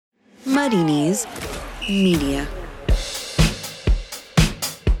Muddy Knees Media.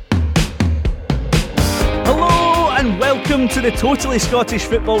 Hello and welcome to the Totally Scottish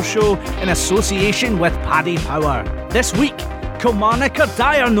Football Show in association with Paddy Power. This week, Kilmarnock are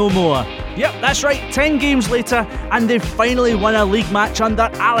dire no more. Yep, that's right, 10 games later and they've finally won a league match under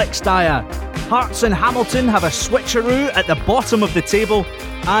Alex Dyer. Hearts and Hamilton have a switcheroo at the bottom of the table,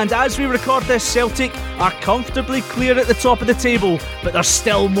 and as we record this, Celtic are comfortably clear at the top of the table, but there's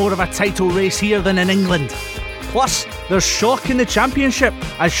still more of a title race here than in England. Plus, there's shock in the Championship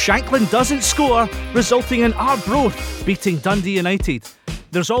as Shanklin doesn't score, resulting in Arbroath beating Dundee United.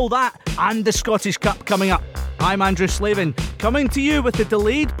 There's all that and the Scottish Cup coming up. I'm Andrew Slavin, coming to you with a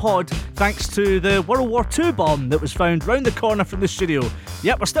delayed pod thanks to the World War II bomb that was found round the corner from the studio.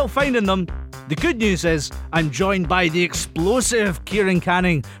 Yep, we're still finding them. The good news is I'm joined by the explosive Kieran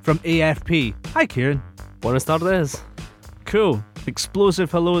Canning from AFP. Hi Kieran. Buenas tardes. Cool.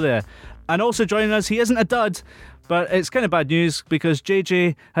 Explosive hello there. And also joining us, he isn't a dud, but it's kind of bad news because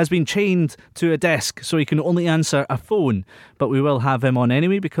JJ has been chained to a desk so he can only answer a phone. But we will have him on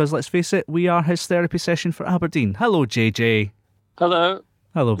anyway because, let's face it, we are his therapy session for Aberdeen. Hello, JJ. Hello.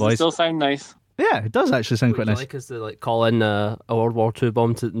 Hello, boys. Does it still sound nice? Yeah, it does actually sound quite nice. Would you like us to call in a World War II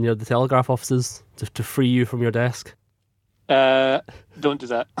bomb near the Telegraph offices to free you from your desk? Don't do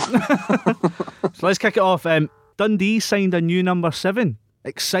that. So let's kick it off. Dundee signed a new number 7.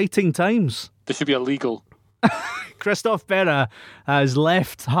 Exciting times. This should be illegal. Christophe Berra has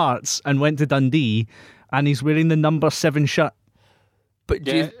left Hearts and went to Dundee, and he's wearing the number 7 shirt. But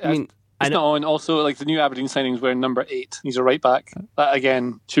Yeah, it's not on. Also, like the new Aberdeen signings wearing number 8. He's a right back. That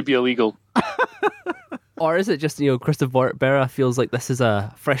again should be illegal. Or is it just, Christophe Berra feels like this is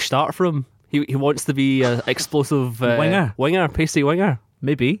a fresh start for him? He wants to be an explosive pacey winger.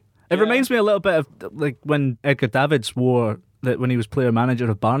 Maybe. It reminds me a little bit of like when Edgar Davids wore that when he was player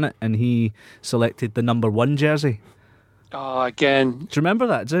manager of Barnet and he selected the number 1 jersey. Oh, again. Do you remember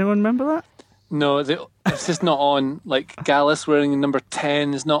that? Does anyone remember that? No, it's just not on. Like Gallus wearing number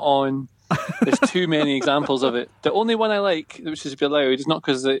 10 is not on. There's too many examples of it. The only one I like, which is to be allowed, is not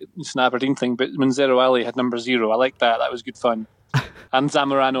because it's an Aberdeen thing, but when Zero Ali had number 0, I liked that. That was good fun. And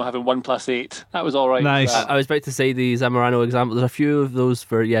Zamorano having 1+8. That was all right. Nice. I was about to say the Zamorano example. There's a few of those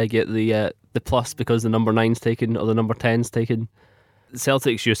where you get the plus because the number 9's taken or the number 10's taken.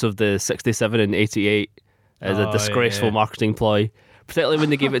 Celtic's use of the 67 and 88 is a disgraceful marketing ploy, particularly when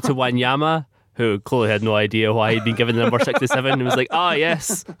they gave it to Wanyama, who clearly had no idea why he'd been given the number 67 and was like,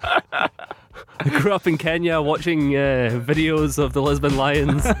 yes. I grew up in Kenya watching videos of the Lisbon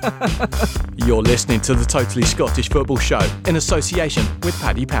Lions. You're listening to the Totally Scottish Football Show in association with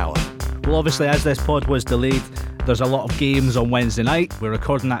Paddy Power. Well, obviously, as this pod was delayed, there's a lot of games on Wednesday night. We're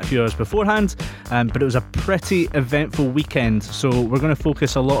recording that a few hours beforehand, but it was a pretty eventful weekend, so we're going to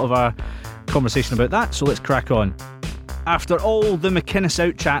focus a lot of our conversation about that, so let's crack on. After all the McInnes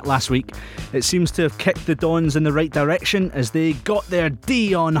out chat last week, it seems to have kicked the Dons in the right direction as they got their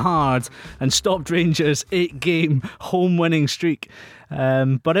D on hard and stopped Rangers' 8-game home-winning streak.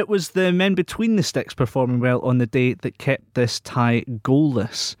 But it was the men between the sticks performing well on the day that kept this tie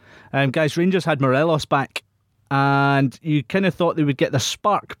goalless. Guys, Rangers had Morelos back, and you kind of thought they would get the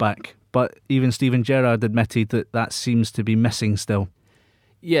spark back, but even Steven Gerrard admitted that seems to be missing still.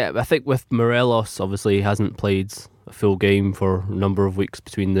 Yeah, I think with Morelos, obviously he hasn't played a full game for a number of weeks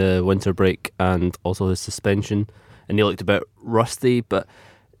between the winter break and also his suspension, and he looked a bit rusty, but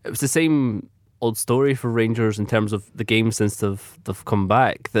it was the same old story for Rangers in terms of the games since they've come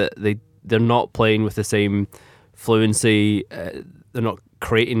back, that they're not playing with the same fluency, they're not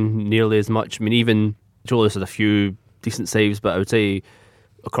creating nearly as much. I mean, even Julius had a few decent saves, but I would say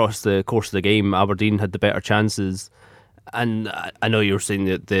across the course of the game, Aberdeen had the better chances. And I know you were saying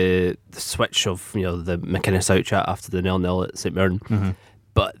that the switch of the McInnes out chat after the 0-0 at St Mirren,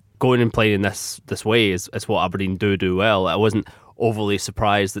 but going and playing in this way is what Aberdeen do well. I wasn't overly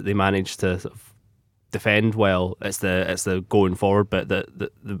surprised that they managed to sort of defend well. It's the going forward bit that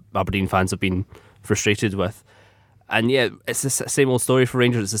the Aberdeen fans have been frustrated with. And yeah, it's the same old story for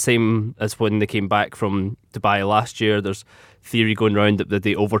Rangers. It's the same as when they came back from Dubai last year. There's theory going around that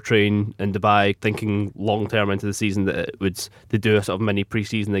they overtrain in Dubai, thinking long term into the season that they do a sort of mini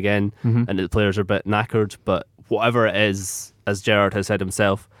pre-season again, and the players are a bit knackered. But whatever it is, as Gerrard has said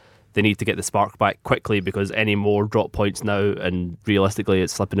himself, they need to get the spark back quickly because any more drop points now, and realistically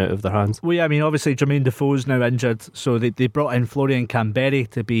it's slipping out of their hands. Well, yeah, I mean, obviously Jermaine Defoe's now injured, so they brought in Florian Canberry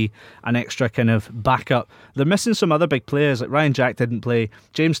to be an extra kind of backup. They're missing some other big players, like Ryan Jack didn't play,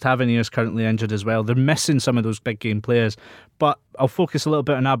 James Tavernier is currently injured as well. They're missing some of those big game players, but I'll focus a little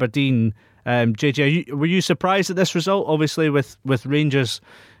bit on Aberdeen. JJ, were you surprised at this result? Obviously with Rangers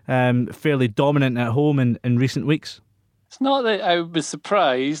fairly dominant at home in recent weeks. It's not that I was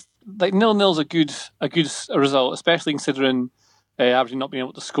surprised. Like 0-0's a good result, especially considering Aberdeen not being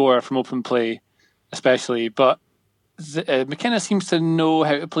able to score from open play, especially. But McKenna seems to know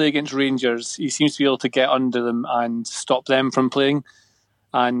how to play against Rangers. He seems to be able to get under them and stop them from playing.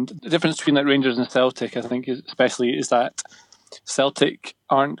 And the difference between like Rangers and Celtic, I think, especially, is that Celtic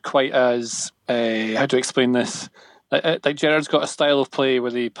aren't quite as how to explain this. Like Gerrard's got a style of play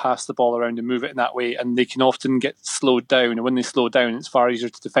where they pass the ball around and move it in that way, and they can often get slowed down. And when they slow down, it's far easier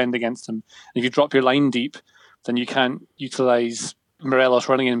to defend against them. And if you drop your line deep, then you can't utilise Morelos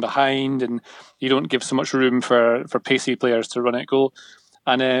running in behind, and you don't give so much room for pacey players to run at goal.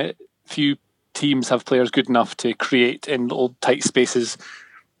 And few teams have players good enough to create in little tight spaces,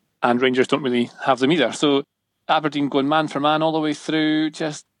 and Rangers don't really have them either. So Aberdeen going man for man all the way through,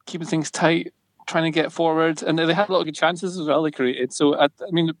 just keeping things tight, trying to get forward, and they had a lot of good chances as well they created. So I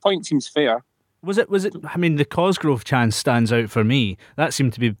mean, the point seems fair. Was it? I mean, the Cosgrove chance stands out for me. That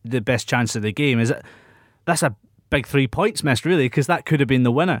seemed to be the best chance of the game. That's a big 3 points missed, really, because that could have been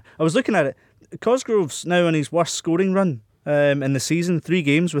the winner. I was looking at it. Cosgrove's now on his worst scoring run in the season. 3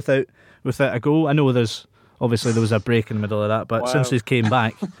 games without a goal. I know there was a break in the middle of that, but since he came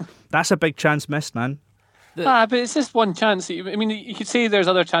back, that's a big chance missed, man. But it's just one chance. I mean, you could say there's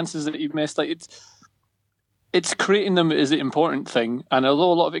other chances that you've missed. Like it's creating them is the important thing. And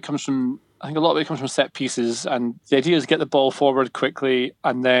although a lot of it comes from set pieces, and the idea is get the ball forward quickly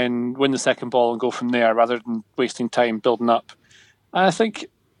and then win the second ball and go from there rather than wasting time building up. And I think,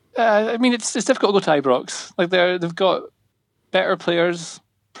 I mean, it's difficult to go to Ibrox. Like they've got better players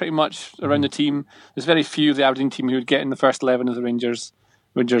pretty much around the team. There's very few of the Aberdeen team who would get in the first 11 of the Rangers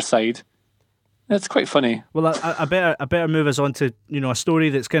side. It's quite funny. Well, I better move us on to a story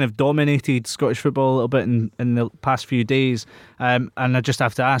that's kind of dominated Scottish football a little bit in the past few days. And I just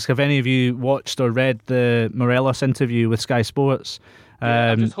have to ask, have any of you watched or read the Morelos interview with Sky Sports?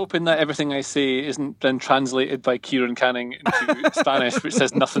 I'm just hoping that everything I say isn't then translated by Kieran Canning into Spanish, which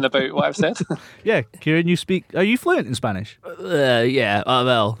says nothing about what I've said. Yeah, Kieran, are you fluent in Spanish? Yeah,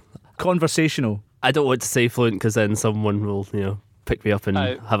 well, conversational. I don't want to say fluent because then someone will, pick me up and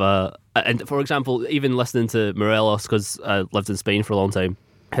have and for example, even listening to Morelos, because I lived in Spain for a long time,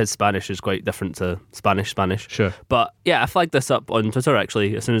 his Spanish is quite different to Spanish. Sure. But yeah, I flagged this up on Twitter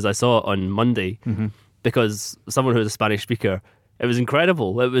actually as soon as I saw it on Monday, because someone who's a Spanish speaker, it was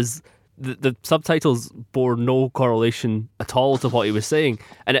incredible. It was the subtitles bore no correlation at all to what he was saying.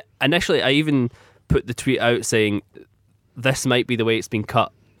 And initially, I even put the tweet out saying this might be the way it's been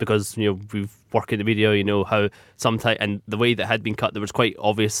cut, because we've worked in the media, how sometimes, and the way that had been cut, there was quite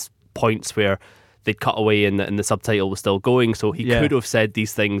obvious points where they'd cut away and the subtitle was still going, so he could have said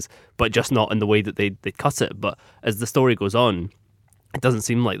these things, but just not in the way that they'd cut it. But as the story goes on, it doesn't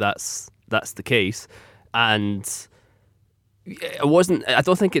seem like that's the case. And it wasn't. I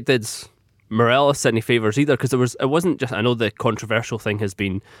don't think it did Morelos any favours either, because it wasn't just. I know the controversial thing has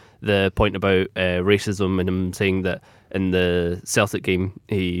been the point about racism and him saying that in the Celtic game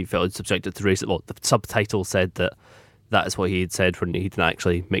he felt subjected to racism. Well, the subtitle said that is what he had said when he didn't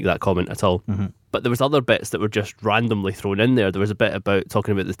actually make that comment at all. But there was other bits that were just randomly thrown in there. There was a bit about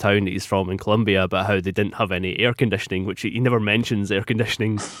talking about the town that he's from in Colombia, about how they didn't have any air conditioning, which he never mentions air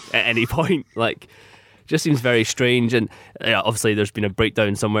conditioning at any point. Like, just seems very strange. And obviously there's been a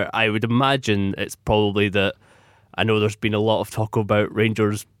breakdown somewhere. I would imagine it's probably that. I know there's been a lot of talk about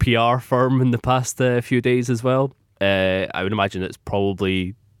Rangers' PR firm in the past few days as well. I would imagine it's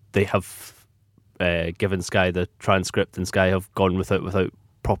probably they have given Sky the transcript, and Sky have gone without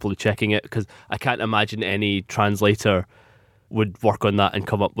properly checking it, because I can't imagine any translator would work on that and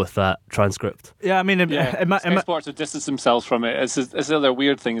come up with that transcript. Yeah, I mean, Sky Sports have distanced themselves from it. It's the other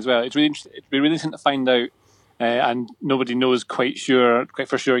weird thing as well. It'd be really interesting to find out, and nobody knows quite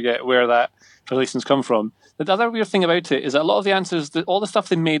for sure yet where that translations come from. The other weird thing about it is that a lot of the answers, all the stuff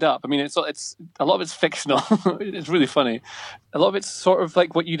they made up, I mean, it's a lot of it's fictional. It's really funny. A lot of it's sort of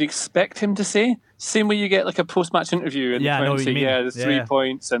like what you'd expect him to say. Same way you get like a post-match interview and try and say, there's 3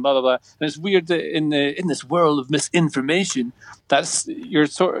 points and blah, blah, blah. And it's weird that in this world of misinformation, you're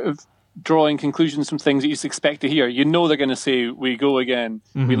sort of drawing conclusions from things that you expect to hear. You know they're going to say, we go again.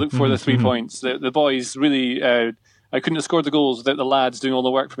 We look for the 3 points. The boys really... I couldn't have scored the goals without the lads doing all the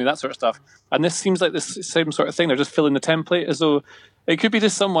work for me, that sort of stuff. And this seems like this same sort of thing. They're just filling the template, as though it could be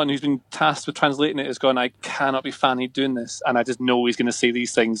just someone who's been tasked with translating it has gone, I cannot be fanny doing this, and I just know he's going to say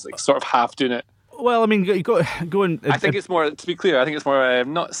these things, like sort of half doing it. Well, I mean, you got going. I think it's more, to be clear, I think it's more,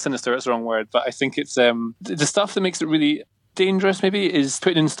 not sinister, it's the wrong word, but I think it's the stuff that makes it really dangerous, maybe, is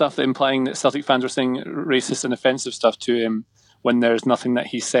putting in stuff that implying that Celtic fans are saying racist and offensive stuff to him when there's nothing that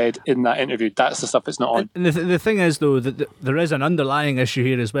he said in that interview. That's the stuff that's not on. And the thing is, though, that there is an underlying issue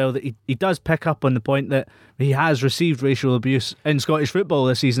here as well, that he does pick up on the point that he has received racial abuse in Scottish football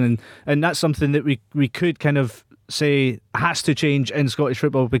this season, and that's something that we could kind of say has to change in Scottish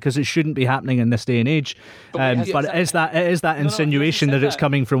football, because it shouldn't be happening in this day and age. But it is that insinuation that it's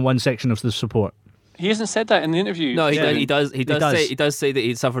coming from one section of the support. He hasn't said that in the interview. No, he does say that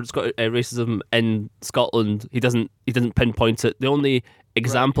he suffered racism in Scotland. He doesn't pinpoint it. The only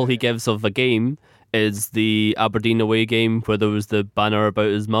example he gives of a game is the Aberdeen away game where there was the banner about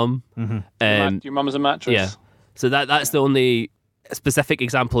his mum. Your mum is a mattress. Yeah. So that's the only specific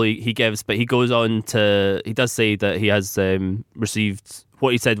example he gives, but he goes on to, he does say that he has received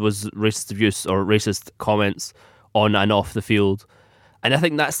what he said was racist abuse or racist comments on and off the field. And I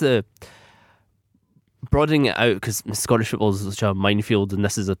think that's the broadening it out, because Scottish football is such a minefield, and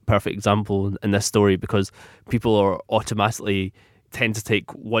this is a perfect example in this story, because people are automatically tend to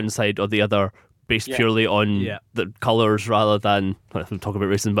take one side or the other based purely on the colours rather than, well, we'll talk about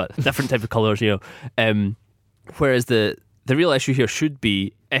racism, but different type of colours, whereas the real issue here should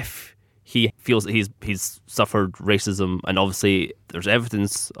be if he feels that he's suffered racism, and obviously there's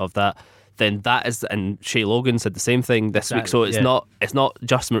evidence of that, then that is, and Shay Logan said the same thing this week. So it's not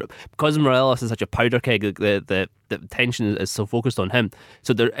just because Morelos is such a powder keg. The attention is so focused on him.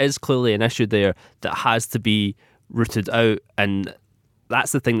 So there is clearly an issue there that has to be rooted out, and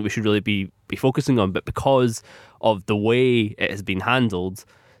that's the thing that we should really be focusing on. But because of the way it has been handled,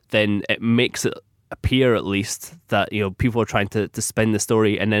 then it makes it appear, at least, that people are trying to spin the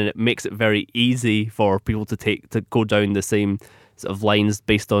story, and then it makes it very easy for people to go down the same sort of lines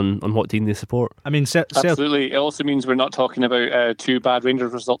based on what team they support. I mean, absolutely. It also means we're not talking about two bad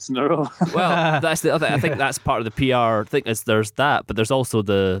Rangers results in a row. Well, that's the other. I think that's part of the PR thing. Is there's that, but there's also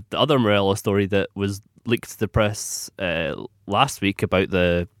the other Morelos story that was leaked to the press last week about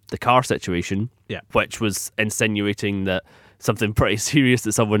the car situation, which was insinuating that something pretty serious,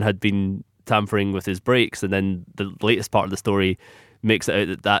 that someone had been tampering with his brakes, and then the latest part of the story makes it out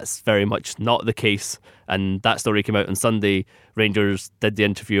that that's very much not the case, and that story came out on Sunday. Rangers did the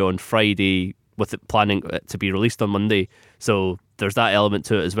interview on Friday with it planning it to be released on Monday, so there's that element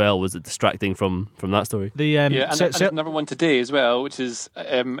to it as well. Was it distracting from that story? And there's another one today as well, which is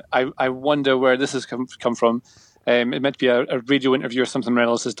I wonder where this has come from. It might be a radio interview or something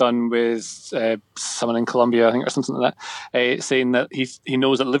Reynolds has done with someone in Colombia, I think, or something like that, saying that he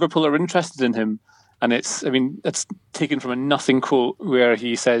knows that Liverpool are interested in him. And it's taken from a nothing quote where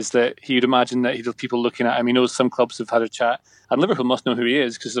he says that he would imagine that he'd have people looking at him. He knows some clubs have had a chat, and Liverpool must know who he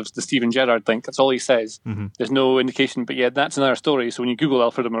is because of the Steven Gerrard thing. That's all he says. Mm-hmm. There's no indication, but that's another story. So when you Google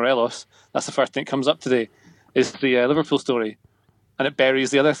Alfredo Morelos, that's the first thing that comes up today, is the Liverpool story, and it buries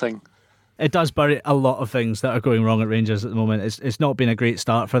the other thing. It does bury a lot of things that are going wrong at Rangers at the moment. It's not been a great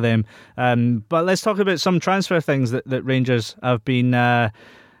start for them. But let's talk about some transfer things that Rangers have been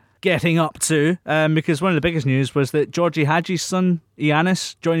getting up to, because one of the biggest news was that Georgie Hagi's son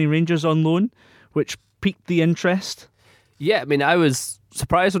Ianis joining Rangers on loan, which piqued the interest. Yeah, I mean, I was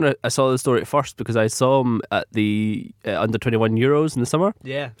surprised when I saw the story at first, because I saw him at the under-21 Euros in the summer.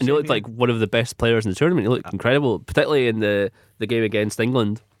 Yeah, and he looked like one of the best players in the tournament. He looked incredible, particularly in the game against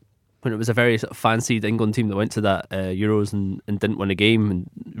England, when it was a very sort of fancied England team that went to that Euros and didn't win a game, and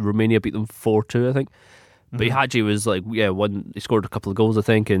Romania beat them 4-2, I think. But Hagi was he scored a couple of goals, I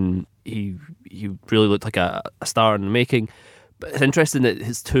think, and he really looked like a star in the making. But it's interesting that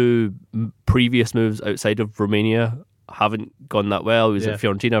his two previous moves outside of Romania haven't gone that well. He was at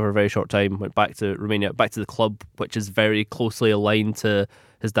Fiorentina for a very short time, went back to Romania, back to the club, which is very closely aligned to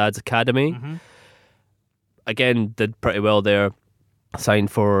his dad's academy. Mm-hmm. Again, did pretty well there. Signed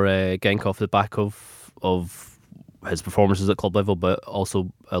for Genk off the back of his performances at club level, but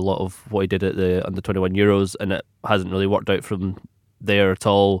also a lot of what he did at the under-21 Euros, and it hasn't really worked out from there at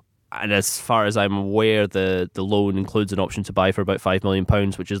all. And as far as I'm aware, the loan includes an option to buy for about £5 million,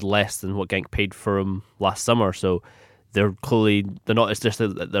 which is less than what Genk paid for him last summer. So they're not, it's just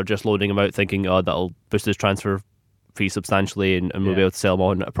that they're just loaning him out thinking, that'll boost his transfer fee substantially and we'll be able to sell him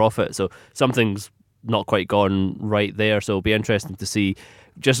on at a profit. So something's not quite gone right there. So it'll be interesting to see.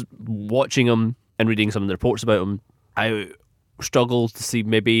 Just watching him and reading some of the reports about him, I struggle to see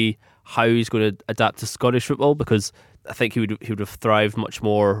maybe how he's going to adapt to Scottish football, because I think he would have thrived much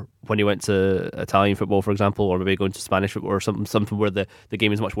more when he went to Italian football, for example, or maybe going to Spanish football or something where the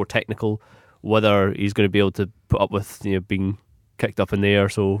game is much more technical. Whether he's going to be able to put up with being kicked up in the air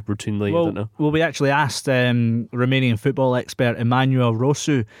so routinely, I don't know. Well, we actually asked Romanian football expert Emmanuel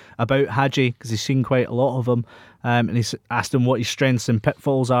Rosu about Hagi, because he's seen quite a lot of them, and he's asked him what his strengths and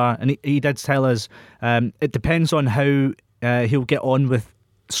pitfalls are, and he did tell us it depends on how he'll get on with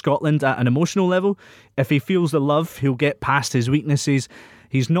Scotland at an emotional level. If he feels the love, he'll get past his weaknesses.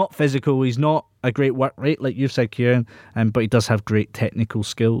 He's not physical, he's not a great work rate like you've said, Kieran, but he does have great technical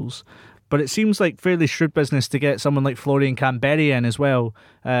skills. But it seems like fairly shrewd business to get someone like Florian Kamberi in as well,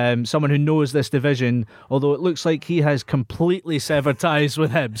 someone who knows this division, although it looks like he has completely severed ties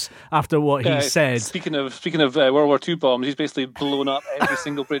with Hibs after what he said. Speaking of World War II bombs, he's basically blown up every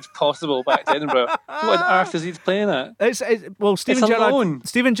single bridge possible back to Edinburgh. What on earth is he playing at?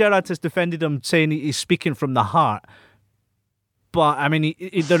 Steven Gerrard has defended him, saying he's speaking from the heart. But, I mean,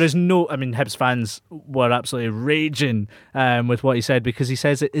 there is no... I mean, Hibs fans were absolutely raging with what he said, because he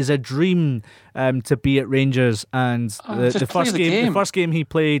says it is a dream to be at Rangers. And the first game he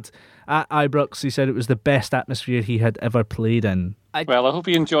played at Ibrox, he said it was the best atmosphere he had ever played in. I hope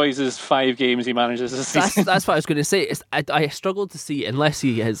he enjoys his 5 games he manages this season. That's what I was going to say. I struggled to see, unless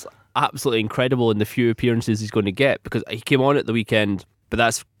he is absolutely incredible in the few appearances he's going to get, because he came on at the weekend... But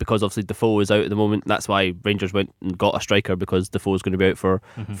that's because obviously Defoe is out at the moment. That's why Rangers went and got a striker, because Defoe is going to be out for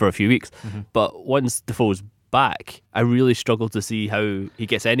a few weeks. But once Defoe's back, I really struggle to see how he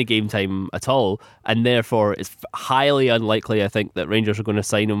gets any game time at all. And therefore, it's highly unlikely, I think, that Rangers are going to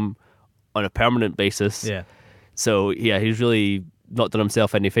sign him on a permanent basis. Yeah. So, yeah, he's really not done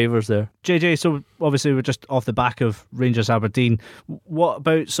himself any favours there. JJ, so obviously we're just off the back of Rangers Aberdeen. What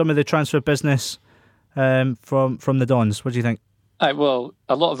about some of the transfer business from the Dons? What do you think? Well,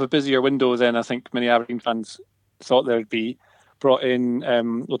 a lot of a busier window than I think many Aberdeen fans thought there'd be. Brought in,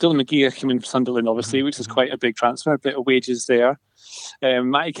 Dylan McGee came in from Sunderland, obviously, which is quite a big transfer, a bit of wages there.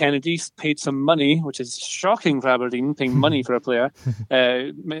 Matty Kennedy paid some money, which is shocking for Aberdeen, paying money for a player.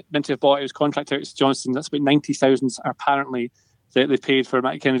 Meant to have bought his contract out to Johnston. That's about 90,000 apparently that they paid for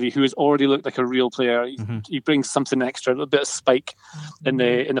Matty Kennedy, who has already looked like a real player. He brings something extra, a little bit of spike in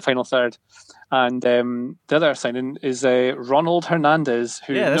the final third. And the other signing is Ronald Hernandez,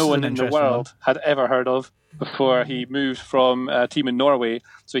 who no one in the world had ever heard of before he moved from a team in Norway.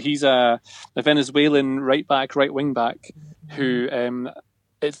 So he's a Venezuelan right wing back who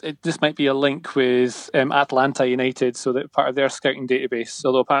this might be a link with Atlanta United, so that part of their scouting database.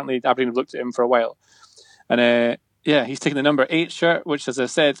 Although apparently Aberdeen have looked at him for a while, and he's taking the number 8 shirt, which, as I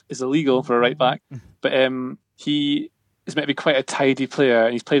said, is illegal for a right back. But he is meant to be quite a tidy player,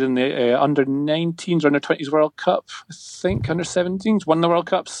 and he's played in the under-19s or under-20s World Cup, I think, under-17s, won the World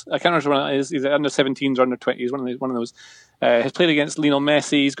Cups. I can't remember what it is, either under-17s or under-20s, one of those. He's played against Lionel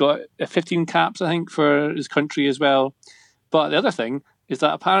Messi. He's got 15 caps, I think, for his country as well. But the other thing is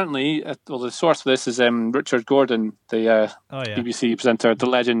that apparently, the source for this is Richard Gordon, the BBC presenter, the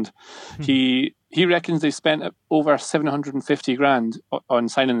legend. He reckons they spent over 750 grand on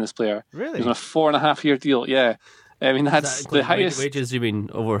signing this player. Really? He's on a 4.5-year deal. Yeah. I mean, that's the highest wages. You mean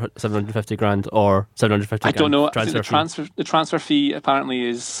over 750 grand or 750? I don't know. I think Transfer the transfer fee apparently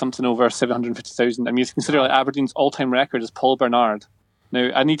is something over 750,000. I mean, you consider like Aberdeen's all-time record is Paul Bernard.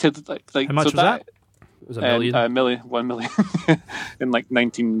 Now, I need to like. How much was that? It was $1 million. 1 million in like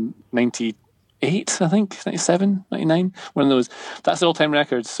 1998, I think, 97, 99. One of those. That's the all-time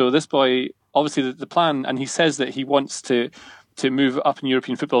record. So this boy, obviously, the plan, and he says that he wants to move up in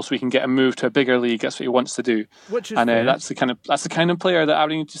European football so he can get a move to a bigger league. That's what he wants to do. Which is that's the kind of player that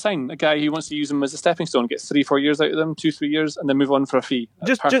Aberdeen need to sign. A guy who wants to use him as a stepping stone, gets 3-4 years out of them, 2-3 years, and then move on for a fee.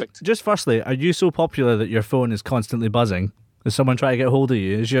 That's perfect. Just firstly, are you so popular that your phone is constantly buzzing? Is someone trying to get hold of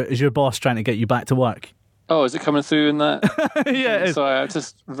you? Is your boss trying to get you back to work? Oh, is it coming through in that? Yeah, it is. So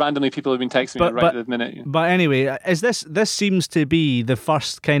just randomly people have been texting me right at the minute. But anyway, is this seems to be the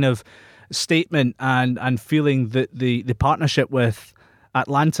first kind of statement and feeling that the partnership with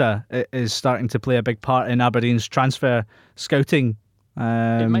Atlanta is starting to play a big part in Aberdeen's transfer scouting.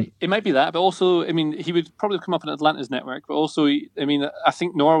 It might be that, but also, I mean, he would probably come up in Atlanta's network. But also, I mean, I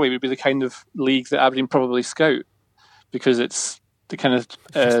think Norway would be the kind of league that Aberdeen probably scout, because it's the kind of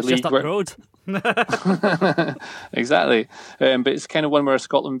league just up the road. Exactly, but it's kind of one where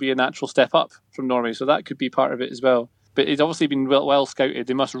Scotland would be a natural step up from Norway, so that could be part of it as well. But he's obviously been well scouted.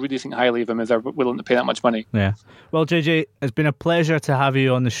 They must really think highly of him if they're willing to pay that much money. Yeah. Well, JJ, it's been a pleasure to have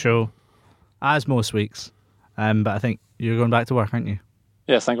you on the show, as most weeks. But I think you're going back to work, aren't you?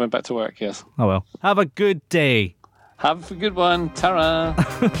 Yes, I'm going back to work, yes. Oh, well. Have a good day. Have a good one. Ta-ra.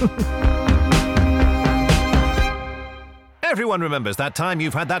 Everyone remembers that time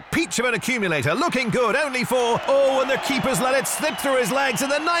you've had that peach of an accumulator looking good only for, and the keeper's let it slip through his legs in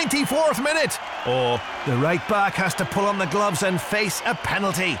the 94th minute. Or the right back has to pull on the gloves and face a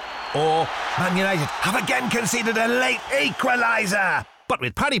penalty. Or Man United have again conceded a late equaliser. But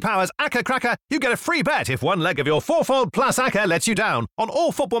with Paddy Power's Acca Cracker, you get a free bet if one leg of your fourfold plus Acca lets you down on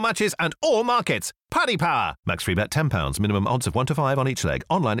all football matches and all markets. Paddy Power. Max free bet £10. Minimum odds of 1 to 5 on each leg.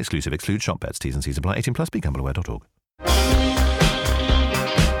 Online exclusive. Exclude shop bets. T's and C's apply. 18 plus. BeGambleAware.org.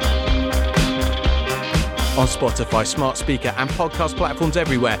 On Spotify, smart speaker and podcast platforms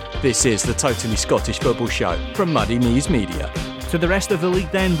everywhere, this is the Totally Scottish Football Show from Muddy Knees Media. To the rest of the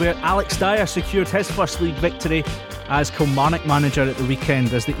league then, where Alex Dyer secured his first league victory as Kilmarnock manager at the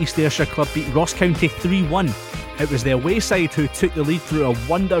weekend as the East Ayrshire club beat Ross County 3-1. It was the away side who took the lead through a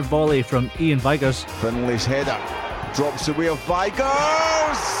wonder volley from Ian Vigurs. Finley's header drops away of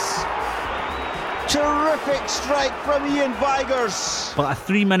Vigurs. Terrific strike from Ian Vigurs. But a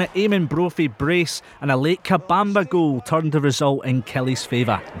 3-minute Eamon Brophy brace and a late Kabamba goal turned the result in Kelly's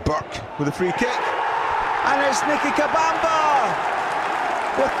favour. Burke with a free kick. And it's Nicky Kabamba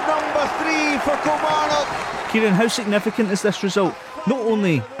with number 3 for Kilmarnock. Kieran, how significant is this result? Not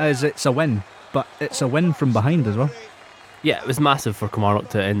only is it's a win, but it's a win from behind as well. Yeah, it was massive for Kilmarnock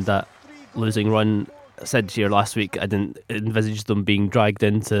to end that losing run. I said here last week I didn't envisage them being dragged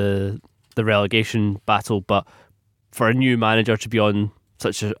into the relegation battle, but for a new manager to be on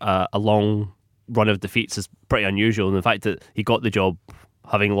such a long run of defeats is pretty unusual, and the fact that he got the job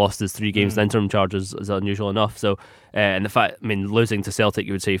having lost his 3 games in interim charges is unusual enough. So and the fact, I mean, losing to Celtic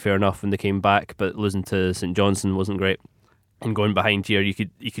you would say fair enough when they came back, but losing to St Johnstone wasn't great, and going behind here you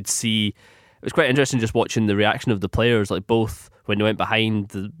could see it was quite interesting just watching the reaction of the players. Like, both when they went behind,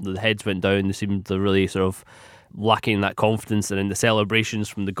 the heads went down, they seemed to really sort of lacking that confidence, and in the celebrations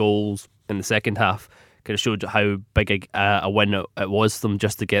from the goals in the second half kind of showed how big a win it was for them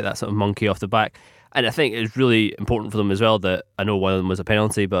just to get that sort of monkey off the back. And I think it's really important for them as well that, I know one of them was a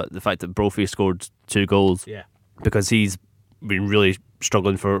penalty, but the fact that Brophy scored 2 goals, because he's been really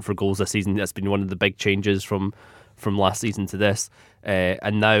struggling for goals this season. That's been one of the big changes from last season to this,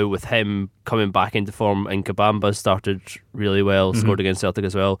 and now with him coming back into form, and Kabamba started really well, scored against Celtic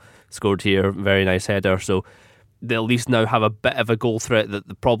as well, scored here, very nice header, so they at least now have a bit of a goal threat. That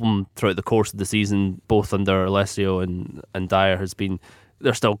the problem throughout the course of the season, both under Alessio and Dyer, has been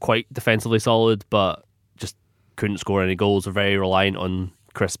they're still quite defensively solid, but just couldn't score any goals. They're very reliant on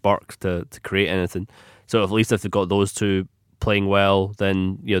Chris Burke to create anything. So at least if they've got those two playing well,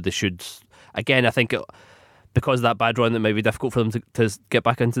 then they should. Again, I think because of that bad run, it might be difficult for them to get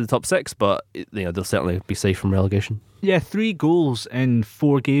back into the top 6, but they'll certainly be safe from relegation. Yeah, 3 goals in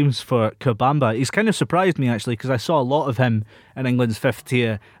 4 games for Kabamba. He's kind of surprised me, actually, because I saw a lot of him in England's 5th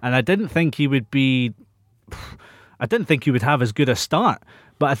tier, and I didn't think he would have as good a start,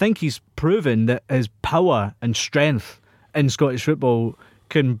 but I think he's proven that his power and strength in Scottish football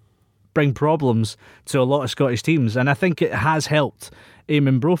can bring problems to a lot of Scottish teams, and I think it has helped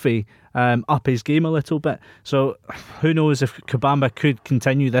Eamon Brophy up his game a little bit. So who knows if Kabamba could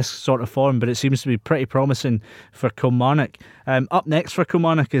continue this sort of form, but it seems to be pretty promising for Kilmarnock. Up next for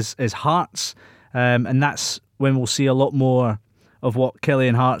Kilmarnock is Hearts, and that's when we'll see a lot more of what Kelly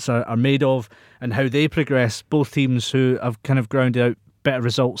and Hearts are made of and how they progress, both teams who have kind of grounded out better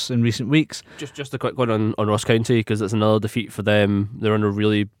results in recent weeks. Just a quick one on Ross County, because it's another defeat for them. They're on a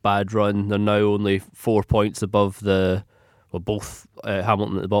really bad run. They're now only 4 points above both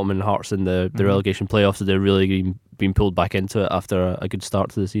Hamilton at the bottom and Hearts in the relegation playoffs, so they're really being pulled back into it after a good start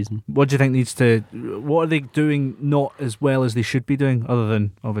to the season. What do you think what are they doing not as well as they should be doing, other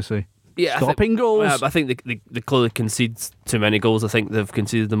than obviously stopping goals? I think they clearly concede too many goals. I think they've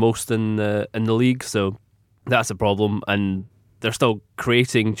conceded the most in the league, so that's a problem. And they're still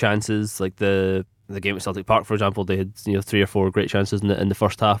creating chances, like the game at Celtic Park, for example. They had 3 or 4 great chances in the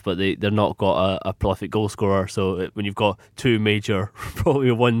first half, but they're not got a prolific goal scorer. So when you've got 2 major,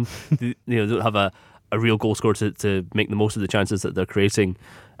 probably one, don't have a real goal scorer to make the most of the chances that they're creating,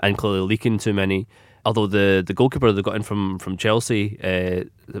 and clearly leaking too many. Although the goalkeeper they got in from Chelsea,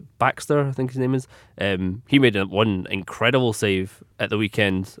 Baxter, I think his name is, he made one incredible save at the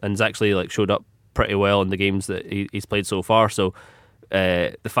weekend, and has actually showed up pretty well in the games that he's played so far. So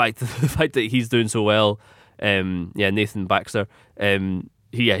the fact that he's doing so well, Nathan Baxter,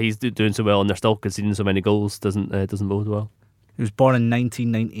 he's doing so well, and they're still conceding so many goals doesn't bode well. He was born in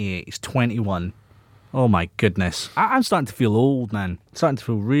 1998. He's 21. Oh my goodness, I'm starting to feel old, man. Starting to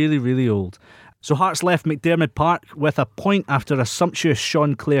feel really, really old. So Hearts left McDiarmid Park with a point after a sumptuous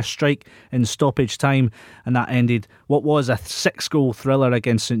Sean Clare strike in stoppage time, and that ended what was a 6-goal thriller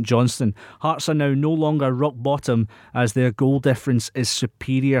against St Johnstone. Hearts are now no longer rock bottom, as their goal difference is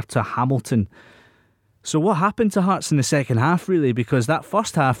superior to Hamilton. So what happened to Hearts in the second half, really? Because that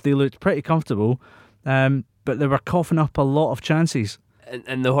first half they looked pretty comfortable, but they were coughing up a lot of chances.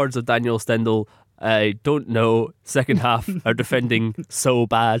 In the words of Daniel Stindl, I don't know. Second half, our defending so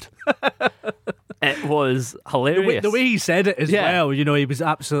bad. It was hilarious. The way he said it as well, he was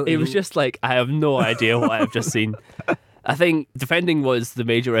absolutely... It was just like, I have no idea what I've just seen. I think defending was the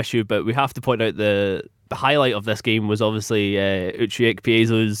major issue, but we have to point out the highlight of this game was obviously Uche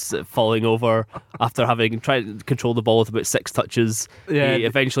Ikpeazu's falling over after having tried to control the ball with about 6 touches. Yeah. He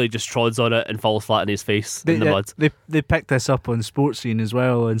eventually just trods on it and falls flat on his face in the mud. They picked this up on Sports Scene as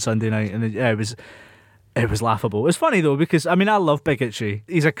well on Sunday night, and it was laughable. It was funny though, because I love Big Uche.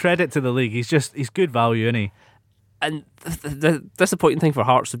 He's a credit to the league. He's good value, isn't he? And the disappointing thing for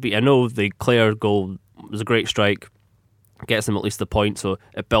Hearts would be, I know the Clare goal was a great strike, gets them at least a point, so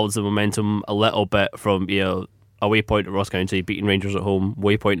it builds the momentum a little bit from away point at Ross County, beating Rangers at home,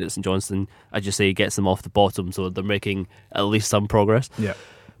 away point at St Johnstone, as you say, gets them off the bottom, so they're making at least some progress. Yeah.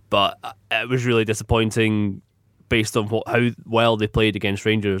 But it was really disappointing based on how well they played against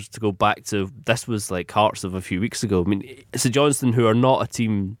Rangers to go back to, this was like Hearts of a few weeks ago. I mean, St Johnstone, who are not a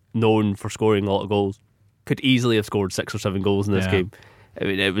team known for scoring a lot of goals, could easily have scored 6 or 7 goals in this game. I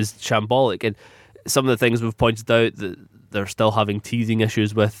mean, it was shambolic, and some of the things we've pointed out that they're still having teething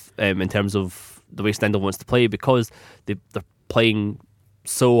issues with in terms of the way Stendhal wants to play, because they're playing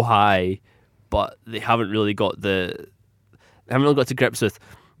so high, but they haven't really got to grips with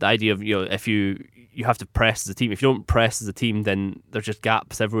the idea of if you have to press as a team. If you don't press as a team, then there's just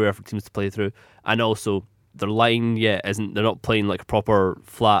gaps everywhere for teams to play through, and also their line they're not playing like a proper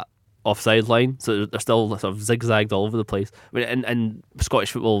flat offside line, so they're still sort of zigzagged all over the place. I mean, and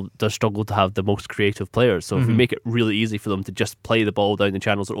Scottish football does struggle to have the most creative players, so if we make it really easy for them to just play the ball down the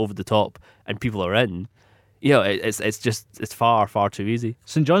channels or over the top and people are in, it's far too easy.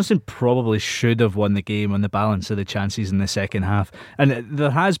 St Johnstone probably should have won the game on the balance of the chances in the second half, and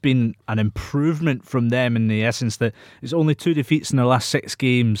there has been an improvement from them in the essence that it's only 2 defeats in their last 6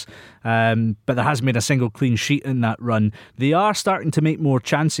 games, but there hasn't been a single clean sheet in that run. They are starting to make more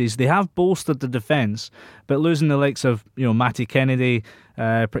chances. They have bolstered the defence, but losing the likes of Matty Kennedy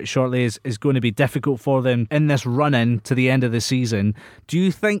pretty shortly is going to be difficult for them in this run-in to the end of the season. Do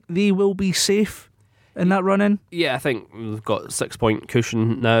you think they will be safe in that run-in? Yeah, I think we've got 6-point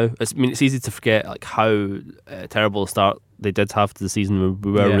cushion now. It's easy to forget how terrible a start they did have to the season.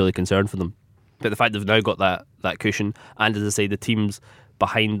 We were really concerned for them, but the fact they've now got that cushion, and as I say, the teams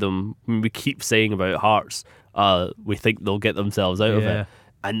behind them, we keep saying about Hearts, we think they'll get themselves out of it,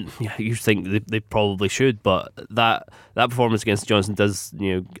 and you think they probably should, but that performance against Johnson does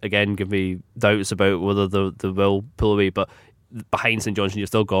again give me doubts about whether they will pull away. But behind St Johnstone, you've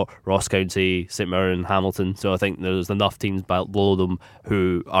still got Ross County, St Mirren, Hamilton, so I think there's enough teams below them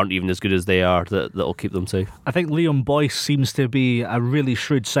who aren't even as good as they are that'll keep them safe. I think Liam Boyce seems to be a really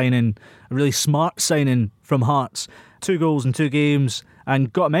shrewd signing, a really smart signing from Hearts. 2 goals in 2 games,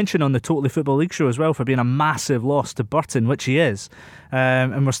 and got a mention on the Totally Football League show as well for being a massive loss to Burton, which he is,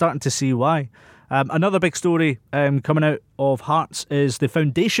 and we're starting to see why. Another big story coming out of Hearts is the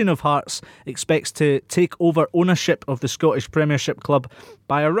foundation of Hearts expects to take over ownership of the Scottish Premiership club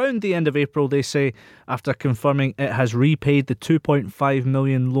by around the end of April, they say, after confirming it has repaid the £2.5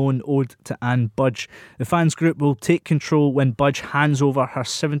 million loan owed to Anne Budge. The fans group will take control when Budge hands over her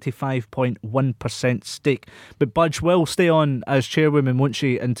 75.1% stake. But Budge will stay on as chairwoman, won't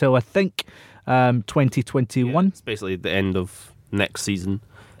she, until I think 2021? It's basically the end of next season.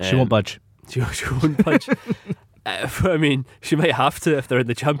 She won't budge. She won't budge. I mean, she might have to if they're in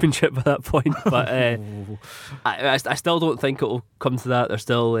the Championship at that point, but I still don't think it'll come to that. There's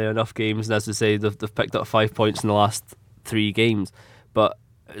still enough games, and as I say, they've picked up 5 points in the last 3 games. But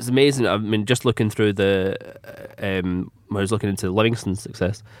it's amazing. I mean, just looking through I was looking into Livingston's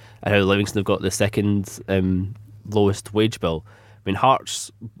success and how Livingston have got the second lowest wage bill. I mean,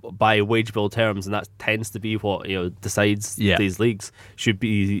 Hearts, by wage bill terms, and that tends to be what decides these leagues, should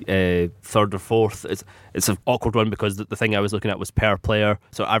be 3rd or 4th. It's an awkward one because the thing I was looking at was per player,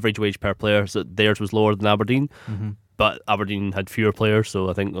 so average wage per player. So theirs was lower than Aberdeen, but Aberdeen had fewer players, so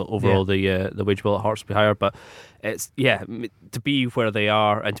I think overall the wage bill at Hearts will be higher. But it's to be where they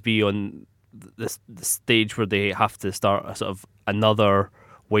are and to be on the stage where they have to start a sort of another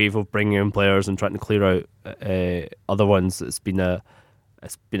wave of bringing in players and trying to clear out other ones. It's been a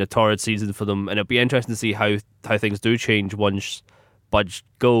torrid season for them, and it'll be interesting to see how things do change once Budge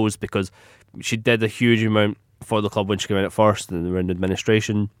goes, because she did a huge amount for the club when she came in at first, and they were in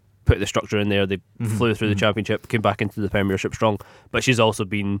administration, put the structure in there. They flew through the Championship, came back into the Premiership strong, but she's also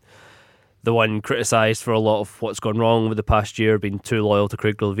been the one criticised for a lot of what's gone wrong with the past year, being too loyal to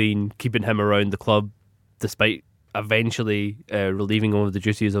Craig Levein, keeping him around the club despite eventually relieving him of the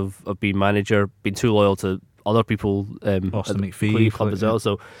duties of being manager, being too loyal to other people Austin at McPhee the club as well.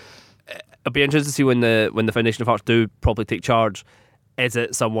 So it'll be interesting to see when the Foundation of Hearts do probably take charge. Is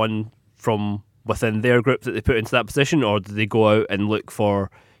it someone from within their group that they put into that position, or do they go out and look for,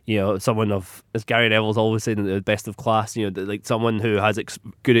 someone of, as Gary Neville's always saying, the best of class, like someone who has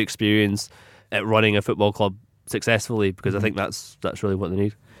good experience at running a football club successfully, because I think that's really what they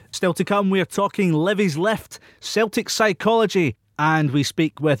need. Still to come, we're talking Livy's Lift, Celtic psychology, and we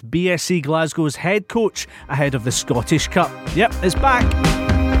speak with BSC Glasgow's head coach ahead of the Scottish Cup. Yep, it's back.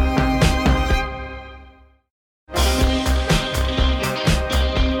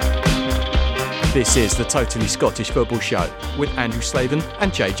 This is the Totally Scottish Football Show with Andrew Slaven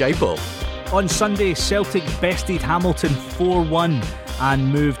and JJ Bull. On Sunday, Celtic bested Hamilton 4-1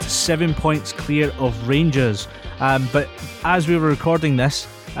 and moved 7 points clear of Rangers. But as we were recording this,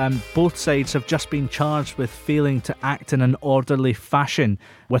 both sides have just been charged with failing to act in an orderly fashion,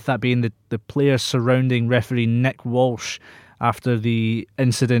 with that being the players surrounding referee Nick Walsh after the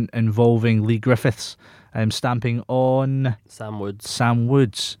incident involving Lee Griffiths stamping on Sam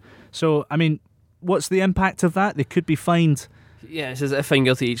Woods. So, I mean, what's the impact of that? They could be fined. Yeah, it says if found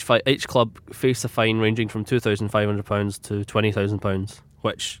guilty, each club face a fine ranging from £2,500 to £20,000,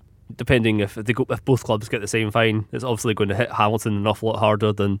 which, depending if both clubs get the same fine, it's obviously going to hit Hamilton an awful lot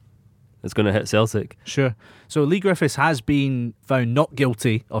harder than it's going to hit Celtic. Sure. So Lee Griffiths has been found not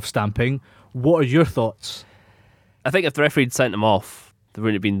guilty of stamping. What are your thoughts? I think if the referee had sent him off, there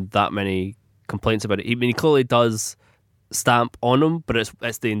wouldn't have been that many complaints about it. He clearly does stamp on him, but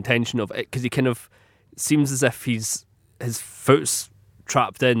it's the intention of it, because he kind of seems as if his foot's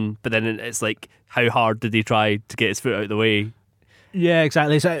trapped in, but then it's like, how hard did he try to get his foot out of the way? Yeah,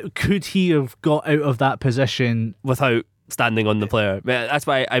 exactly. So could he have got out of that position without standing on the player? That's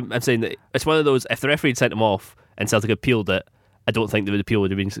why I'm saying that it's one of those, if the referee had sent him off and Celtic appealed it, I don't think the appeal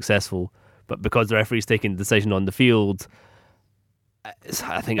would have been successful. But because the referee's taking the decision on the field,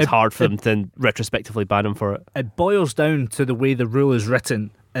 I think it's hard for them to retrospectively ban him for it. It boils down to the way the rule is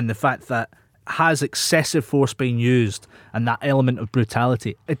written and the fact that has excessive force being used and that element of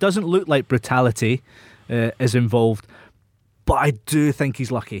brutality. It doesn't look like brutality is involved, but I do think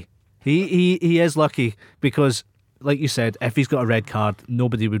he's lucky. He is lucky because, like you said, if he's got a red card,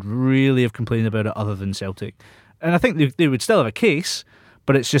 nobody would really have complained about it other than Celtic. And I think they would still have a case,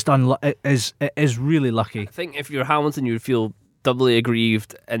 but it's just it is really lucky. I think if you're Hamilton, you would feel doubly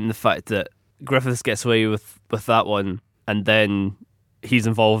aggrieved in the fact that Griffiths gets away with that one, and then he's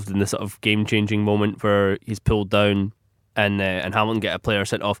involved in this sort of game-changing moment where he's pulled down and Hamilton get a player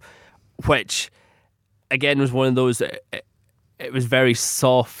sent off, which again was one of those. It was very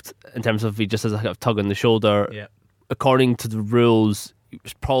soft in terms of he just has a tug on the shoulder. Yeah. According to the rules, it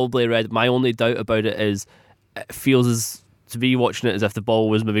was probably red. My only doubt about it is it feels as, to be watching it, as if the ball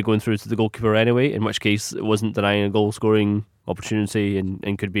was maybe going through to the goalkeeper anyway, in which case it wasn't denying a goal scoring opportunity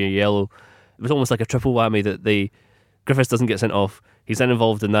and could be a yellow. It was almost like a triple whammy that Griffiths doesn't get sent off, he's then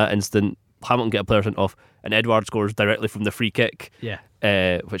involved in that instant, Hamilton get a player sent off, and Edouard scores directly from the free kick,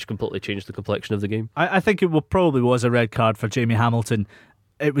 which completely changed the complexion of the game. I think it probably was a red card for Jamie Hamilton.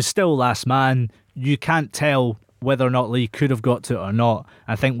 It was still last man. You can't tell whether or not Lee could have got to it or not.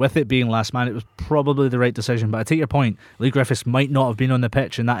 I think with it being last man, it was probably the right decision. But I take your point. Lee Griffiths might not have been on the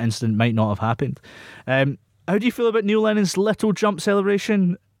pitch, and that incident might not have happened. How do you feel about Neil Lennon's little jump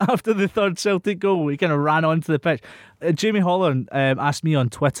celebration after the third Celtic goal? He kind of ran onto the pitch. Jamie Holland asked me on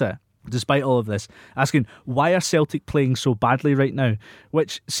Twitter, despite all of this, asking, why are Celtic playing so badly right now?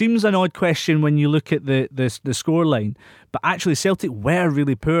 Which seems an odd question when you look at the scoreline. But actually, Celtic were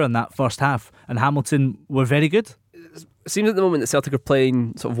really poor in that first half, and Hamilton were very good. It seems at the moment that Celtic are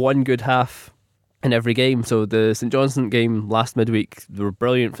playing sort of one good half in every game. So the St Johnstone game last midweek, they were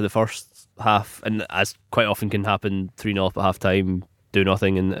brilliant for the first half, and as quite often can happen, 3-0 up at half time, do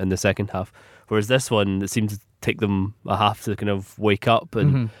nothing in the second half. Whereas this one, it seemed to take them a half to kind of wake up.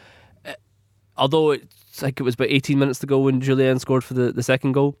 And although it's like it was about 18 minutes to go when Julien scored for the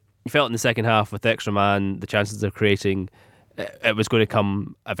second goal, you felt in the second half with the extra man, the chances they're creating, it was going to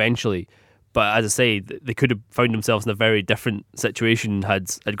come eventually. But as I say, they could have found themselves in a very different situation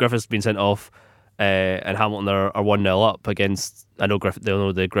had Griffiths been sent off and Hamilton are 1-0 up against. I know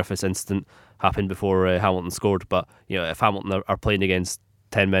the Griffiths incident happened before Hamilton scored, but if Hamilton are playing against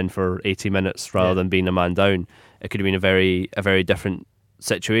 10 men for 80 minutes rather than being a man down, it could have been a very different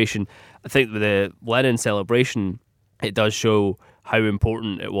situation. I think with the Lennon celebration, it does show how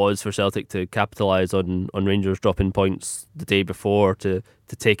important it was for Celtic to capitalise on Rangers dropping points the day before to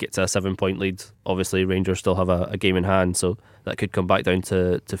take it to a 7-point lead. Obviously, Rangers still have a game in hand, so that could come back down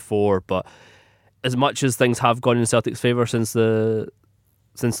to 4. But as much as things have gone in Celtic's favour since the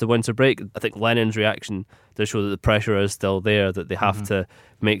since the winter break. I think Lennon's reaction does show that the pressure is still there, that they have to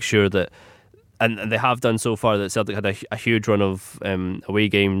make sure that, and they have done so far, that Celtic had a huge run of away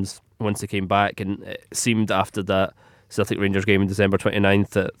games once they came back, and it seemed after that Celtic Rangers game on December 29th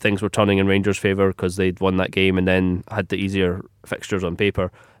that things were turning in Rangers' favour because they'd won that game and then had the easier fixtures on paper.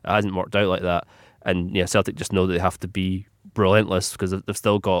 It hasn't worked out like that, and Celtic just know that they have to be relentless because they've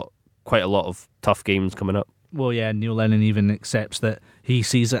still got quite a lot of tough games coming up. Well, yeah, Neil Lennon even accepts that he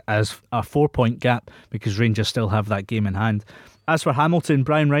sees it as a 4-point gap because Rangers still have that game in hand. As for Hamilton,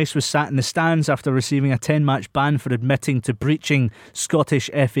 Brian Rice was sat in the stands after receiving a 10-match ban for admitting to breaching Scottish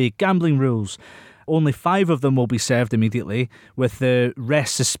FA gambling rules. Only 5 of them will be served immediately, with the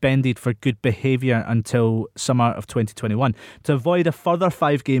rest suspended for good behaviour until summer of 2021. To avoid a further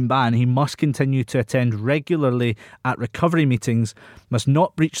 5-game ban, he must continue to attend regularly at recovery meetings, must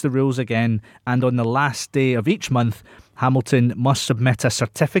not breach the rules again, and on the last day of each month, Hamilton must submit a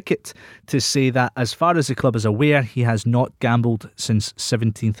certificate to say that, as far as the club is aware, he has not gambled since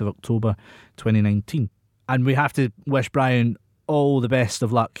 17th of October 2019. And we have to wish Brian all the best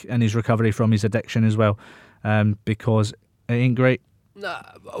of luck in his recovery from his addiction as well, because it ain't great.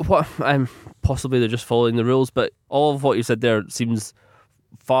 Possibly they're just following the rules, but all of what you said there seems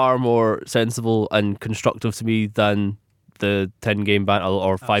far more sensible and constructive to me than the 10-game ban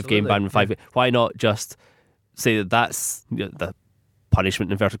or 5-game ban with 5. Why not just say that that's the punishment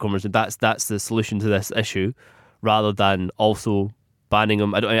in inverted commas, and that's the solution to this issue, rather than also banning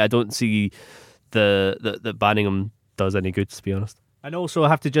them? I don't see the banning them does any good, to be honest. And also I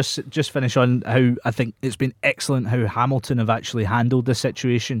have to just finish on how I think it's been excellent how Hamilton have actually handled the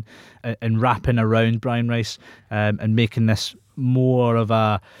situation and wrapping around Brian Rice and making this more of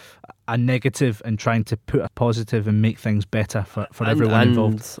a negative and trying to put a positive and make things better for everyone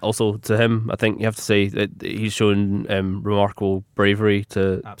involved. Also to him, I think you have to say that he's shown remarkable bravery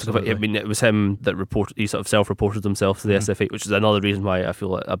to. I mean, it was him that he sort of self-reported himself to the SFA, which is another reason why I feel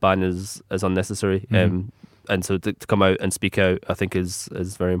like a ban is unnecessary. And so to come out and speak out, I think is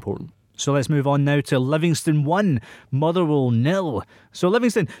very important. So let's move on now to Livingston 1, Motherwell 0. So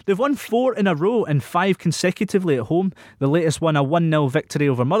Livingston, they've won 4 in a row and 5 consecutively at home. The latest one, a 1-0 victory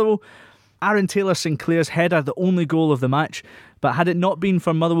over Motherwell. Aaron Taylor-Sinclair's header, the only goal of the match. But had it not been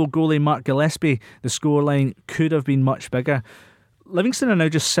for Motherwell goalie Mark Gillespie, the scoreline could have been much bigger. Livingston are now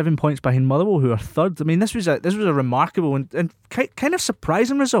just 7 points behind Motherwell, who are third. I mean, this was a remarkable and kind of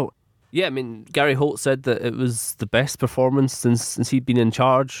surprising result. Yeah, I mean, Gary Holt said that it was the best performance since he'd been in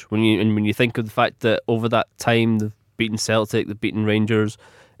charge. When you think of the fact that over that time they've beaten Celtic, they've beaten Rangers,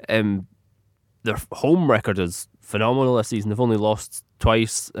 their home record is phenomenal this season. They've only lost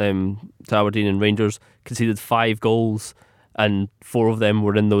twice to Aberdeen and Rangers, conceded 5 goals, and 4 of them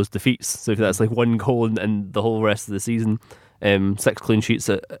were in those defeats. So that's like 1 goal in the whole rest of the season. 6 clean sheets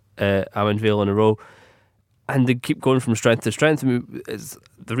at Amund Vale in a row. And they keep going from strength to strength. I mean,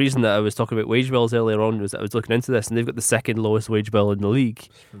 the reason that I was talking about wage bills earlier on was that I was looking into this, and they've got the second lowest wage bill in the league.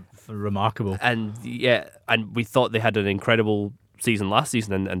 Remarkable. And and we thought they had an incredible season last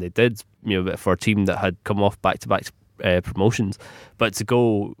season, and they did, for a team that had come off back-to-back promotions. But to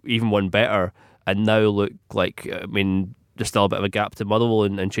go even one better and now look like, I mean, there's still a bit of a gap to Motherwell,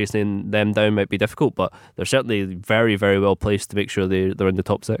 and chasing them down might be difficult, but they're certainly very, very well placed to make sure they're in the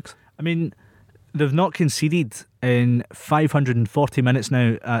top 6. I mean, they've not conceded in 540 minutes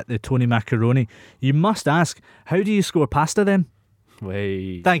now at the Tony Macaroni. You must ask, how do you score past them?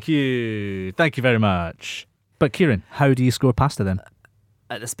 Wait. Thank you very much. But Kieran, how do you score past them?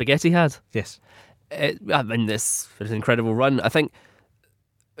 At the Spaghetti Had? Yes. I mean, this is an incredible run. I think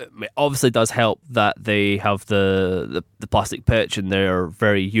it obviously does help that they have the plastic pitch and they're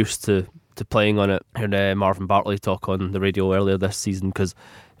very used to playing on it. I heard Marvin Bartley talk on the radio earlier this season, because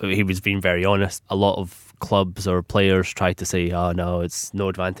he was being very honest. A lot of clubs or players try to say, oh no, it's no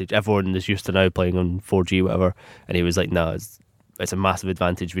advantage. Everyone is used to now playing on 4G, whatever. And he was like, no, it's a massive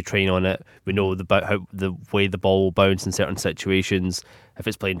advantage. We train on it. We know the way the ball will bounce in certain situations. If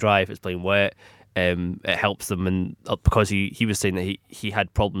it's playing dry, if it's playing wet, it helps them. And because he was saying that he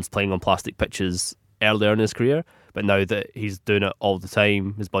had problems playing on plastic pitches earlier in his career, but now that he's doing it all the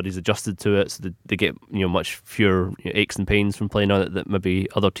time, his body's adjusted to it, so they get much fewer aches and pains from playing on it that maybe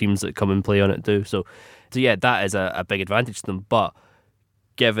other teams that come and play on it do. So yeah, that is a big advantage to them. But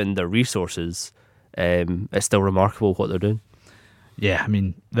given their resources, it's still remarkable what they're doing. Yeah, I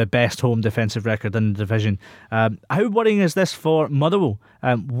mean, the best home defensive record in the division. How worrying is this for Motherwell?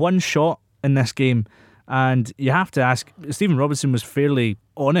 1 shot in this game, and you have to ask, Stephen Robinson was fairly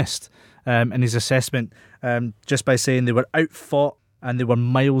honest in his assessment, just by saying they were outfought and they were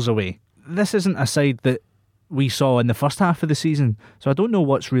miles away. This isn't a side that we saw in the first half of the season. So I don't know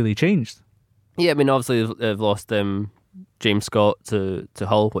what's really changed. Yeah, I mean, obviously they've lost James Scott to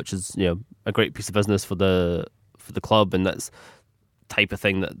Hull, which is a great piece of business for the club, and that's type of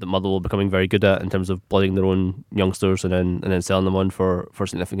thing that Motherwell are becoming very good at in terms of blooding their own youngsters and then selling them on for a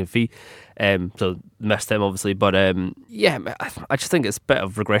significant fee. So missed him obviously, but I just think it's a bit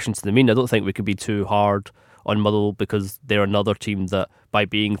of regression to the mean. I don't think we could be too hard on Motherwell because they're another team that, by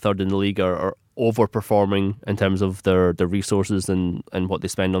being third in the league, are overperforming in terms of their resources and what they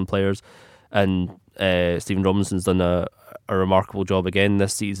spend on players. And Stephen Robinson's done a remarkable job again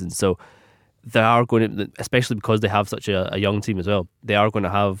this season. So they are going to, especially because they have such a young team as well, they are going to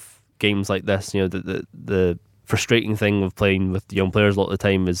have games like this. The frustrating thing of playing with young players a lot of the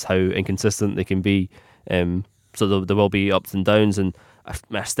time is how inconsistent they can be. So there will be ups and downs, and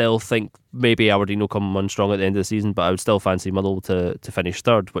I still think maybe Aberdeen will come on strong at the end of the season, but I would still fancy Motherwell to finish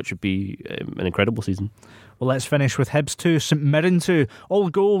third, which would be an incredible season. Well, let's finish with Hibs 2, St Mirren 2. All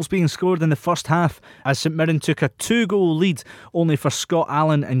goals being scored in the first half as St Mirren took a 2-goal lead, only for Scott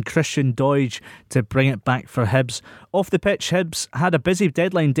Allen and Christian Doidge to bring it back for Hibs. Off the pitch, Hibs had a busy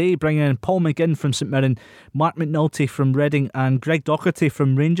deadline day, bringing in Paul McGinn from St Mirren, Mark McNulty from Reading and Greg Docherty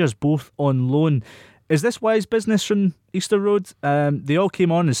from Rangers, both on loan. Is this wise business from Easter Road? They all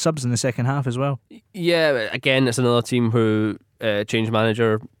came on as subs in the second half as well. Yeah, again, it's another team who changed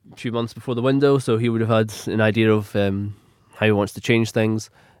manager a few months before the window, so he would have had an idea of how he wants to change things.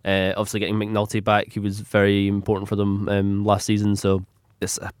 Obviously, getting McNulty back, he was very important for them last season, so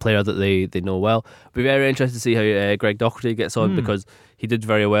it's a player that they know well. It'll be very interesting to see how Greg Docherty gets on, because he did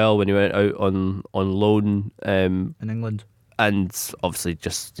very well when he went out on loan in England. And obviously,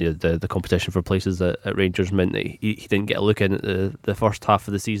 just the competition for places at Rangers meant that he didn't get a look in at the first half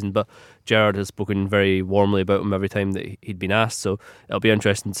of the season. But Gerrard has spoken very warmly about him every time that he'd been asked. So it'll be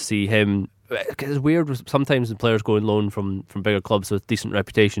interesting to see him. It's weird sometimes when players go on loan from bigger clubs with decent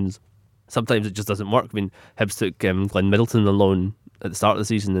reputations. Sometimes it just doesn't work. I mean, Hibs took Glenn Middleton on loan at the start of the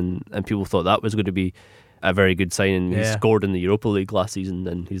season, and people thought that was going to be a very good signing. He scored in the Europa League last season,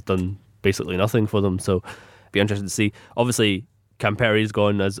 and he's done basically nothing for them. So be interesting to see. Obviously, Camperi's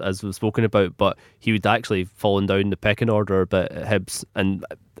gone, as we've spoken about, but he would actually fallen down the pecking order a bit at Hibs, and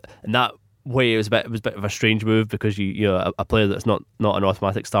in that way it was a bit of a strange move, because a player that's not an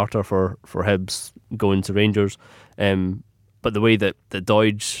automatic starter for Hibs going to Rangers, but the way that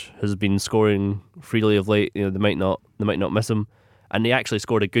Doidge has been scoring freely of late, they might not miss him, and he actually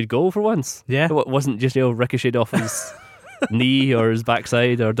scored a good goal for once. Yeah, it wasn't just ricocheted off his knee or his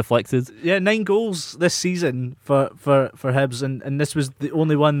backside or deflected. Yeah, 9 goals this season for Hibs, and this was the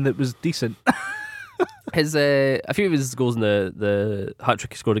only one that was decent. His a few of his goals in the hat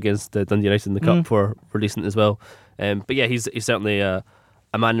trick he scored against Dundee United in the Cup were decent as well. But yeah, he's certainly a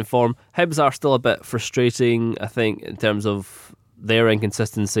man in form. Hibs are still a bit frustrating, I think, in terms of their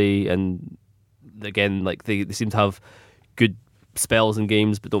inconsistency, and again, like they seem to have good spells in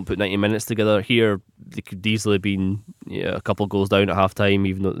games but don't put 90 minutes together. Here they could easily have been a couple of goals down at half time,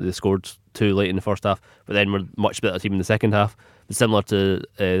 even though they scored 2 late in the first half, but then were much better team in the second half. But similar to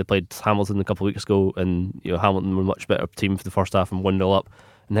they played Hamilton a couple of weeks ago, and Hamilton were a much better team for the first half and 1-0 up,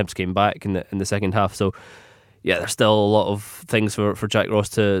 and Hibs came back in the second half. So yeah, there's still a lot of things for Jack Ross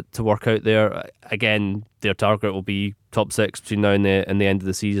to work out there. Again, their target will be top 6 between now and the end of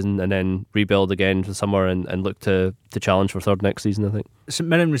the season, and then rebuild again for the summer and look to challenge for third next season, I think. St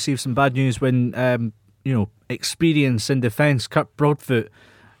Mirren received some bad news when experience in defence. Kurt Broadfoot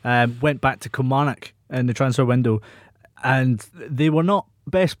went back to Kilmarnock in the transfer window, and they were not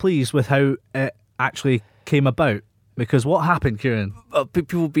best pleased with how it actually came about. Because what happened, Kieran?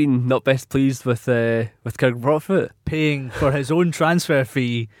 People being not best pleased with Kirk Broadfoot paying for his own transfer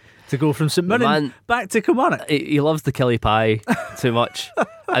fee to go from St Mirren back to Kilmarnock. He loves the Killie pie too much.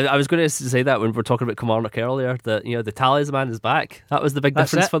 I was going to say that when we were talking about Kilmarnock earlier, that the talisman is back. That was the big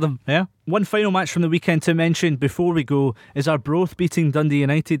difference for them. Yeah. One final match from the weekend to mention before we go is Arbroath beating Dundee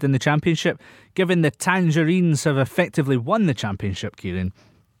United in the Championship. Given the Tangerines have effectively won the Championship, Kieran,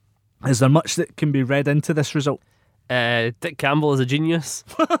 is there much that can be read into this result? Dick Campbell is a genius.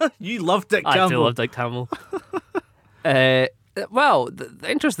 You love Dick Campbell. I do love Dick Campbell. Well,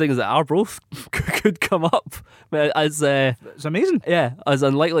 the interesting thing is that Arbroath could come up as it's amazing. Yeah, as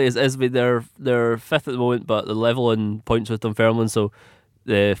unlikely as they're 5th at the moment, but they're level in points with Dunfermline, so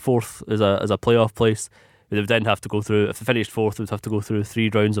the 4th is a playoff place. They would then have to go through, if they finished 4th, they would have to go through 3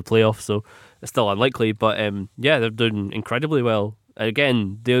 rounds of playoffs, so it's still unlikely. But yeah, they're doing incredibly well.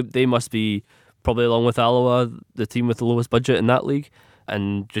 Again, they must be, probably along with Alloa, the team with the lowest budget in that league,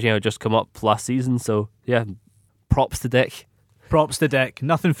 and just come up last season. So yeah, props to Dick. Props to Dick.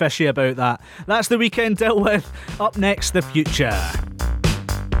 Nothing fishy about that. That's the weekend dealt with. Up next, the future.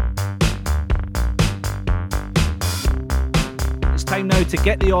 It's time now to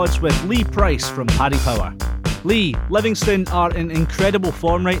get the odds with Lee Price from Paddy Power. Lee, Livingston are in incredible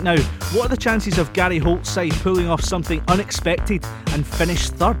form right now. What are the chances of Gary Holt's side pulling off something unexpected and finish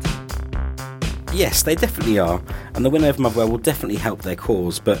third? Yes, they definitely are, and the win over Motherwell will definitely help their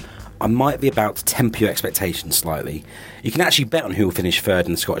cause, but I might be about to temper your expectations slightly. You can actually bet on who will finish third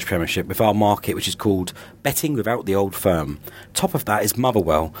in the Scottish Premiership with our market, which is called Betting Without the Old Firm. Top of that is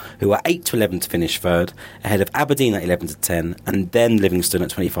Motherwell, who are 8-11 to finish third, ahead of Aberdeen at 11-10, and then Livingston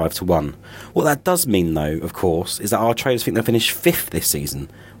at 25-1. What that does mean, though, of course, is that our traders think they'll finish fifth this season,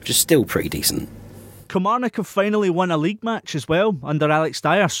 which is still pretty decent. Kilmarnock have finally won a league match as well under Alex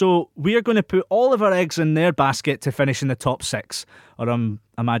Dyer, so we are going to put all of our eggs in their basket to finish in the top six. Or am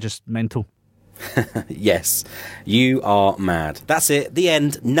I just mental? Yes, you are mad. That's it, the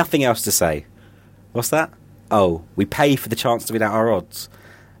end, nothing else to say. What's that? Oh, we pay for the chance to read out our odds.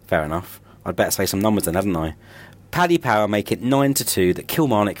 Fair enough. I'd better say some numbers then, hadn't I? Paddy Power make it 9-2 that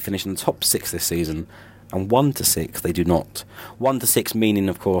Kilmarnock finish in the top six this season, and 1-6 they do not. 1-6 meaning,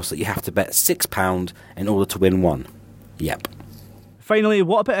 of course, that you have to bet £6 in order to win one. Yep. Finally,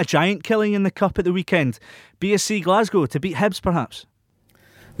 what about a giant killing in the Cup at the weekend? BSC Glasgow to beat Hibs, perhaps?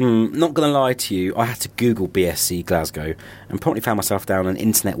 Not going to lie to you, I had to Google BSC Glasgow and promptly found myself down an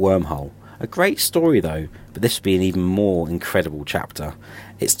internet wormhole. A great story though, but this would be an even more incredible chapter.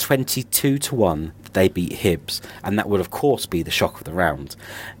 It's 22-1 that they beat Hibs, and that would of course be the shock of the round.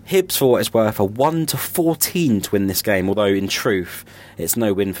 Hibs, for what it's worth, are 1-14 to win this game, although in truth, it's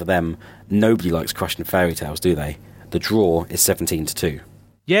no win for them. Nobody likes crushing fairy tales, do they? The draw is 17-2.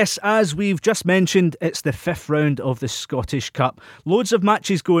 Yes, as we've just mentioned, it's the fifth round of the Scottish Cup. Loads of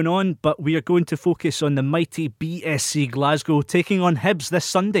matches going on, but we are going to focus on the mighty BSC Glasgow taking on Hibs this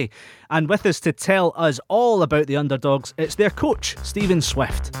Sunday. And with us to tell us all about the underdogs, it's their coach, Stephen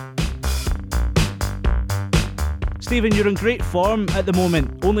Swift. Stephen, you're in great form at the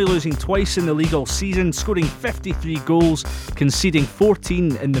moment, only losing twice in the league all season, scoring 53 goals, conceding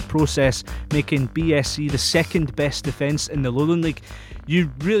 14 in the process, making BSC the second best defence in the Lowland League.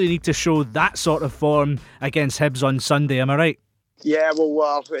 You really need to show that sort of form against Hibs on Sunday, am I right? Yeah,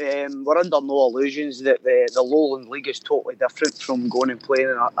 well, we're under no illusions that the Lowland League is totally different from going and playing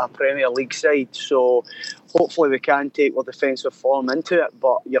in a Premier League side. So hopefully we can take our defensive form into it,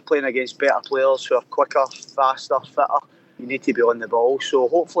 but you're playing against better players who are quicker, faster, fitter. You need to be on the ball. So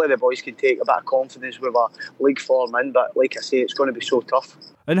hopefully the boys can take a bit of confidence with our league form in, but like I say, it's going to be so tough.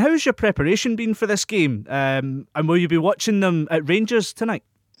 And how's your preparation been for this game? And will you be watching them at Rangers tonight?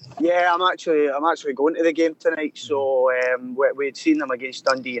 Yeah, I'm actually going to the game tonight. So we'd seen them against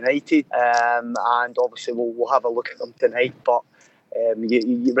Dundee United, and obviously we'll have a look at them tonight. But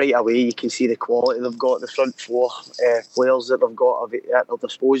you right away you can see the quality they've got. The front four players that they've got at their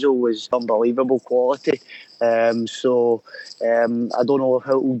disposal was unbelievable quality. So I don't know if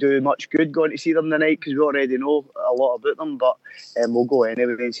it will do much good going to see them tonight because we already know a lot about them. But we'll go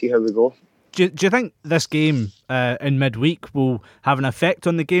anyway and see how we go. Do you think this game in midweek will have an effect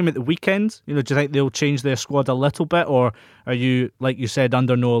on the game at the weekend? Do you think they'll change their squad a little bit, or are you, like you said,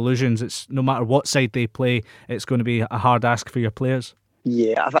 under no illusions? It's no matter what side they play, it's going to be a hard ask for your players.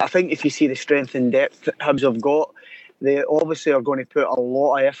 Yeah, I think if you see the strength and depth that Hibs have got, they obviously are going to put a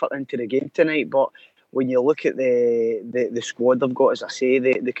lot of effort into the game tonight. But when you look at the squad they've got, as I say,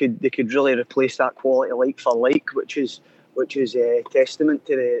 they could really replace that quality like for like, which is a testament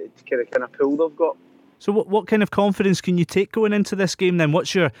to the kind of pool they've got. So what kind of confidence can you take going into this game then?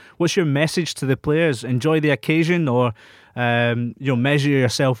 What's your message to the players? Enjoy the occasion, or measure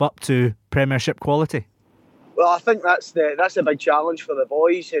yourself up to Premiership quality? Well, I think that's a big challenge for the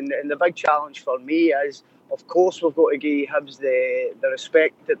boys, and the big challenge for me is, of course, we've got to give Hibs the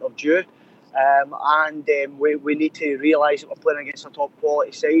respect that they're due. And we need to realise that we're playing against a top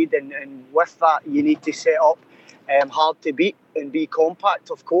quality side, and with that you need to set up hard to beat and be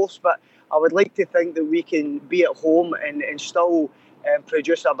compact, of course, but I would like to think that we can be at home and still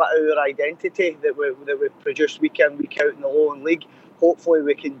produce a bit of our identity that we produce week in, week out in the Lowland League. Hopefully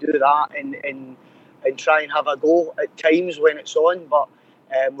we can do that and try and have a go at times when it's on, but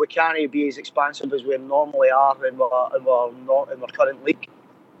we can't be as expansive as we normally are in our current league.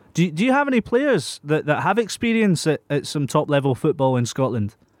 Do you have any players that have experience at some top level football in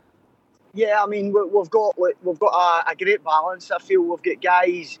Scotland? Yeah, I mean we've got a great balance. I feel we've got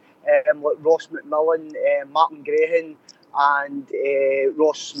guys like Ross McMillan, Martin Grehan, and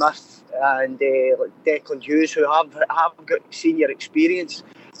Ross Smith, and Declan Hughes, who have got senior experience.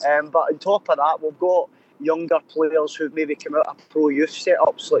 But on top of that, we've got younger players who've maybe come out of pro youth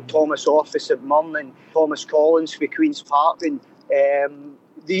setups like Thomas Office at Murn and Thomas Collins for Queen's Park. And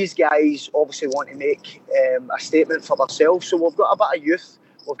these guys obviously want to make a statement for themselves. So we've got a bit of youth,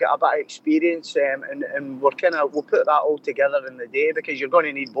 we've got a bit of experience, and we'll put that all together in the day, because you're going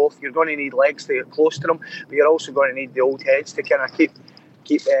to need both. You're going to need legs to get close to them, but you're also going to need the old heads to kind of keep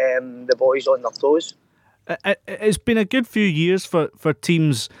the boys on their toes. It's been a good few years for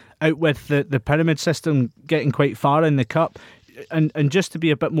teams out with the pyramid system getting quite far in the cup, and just to be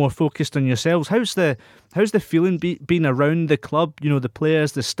a bit more focused on yourselves. How's the feeling being around the club? You know, the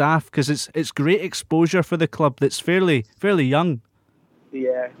players, the staff, because it's great exposure for the club that's fairly young.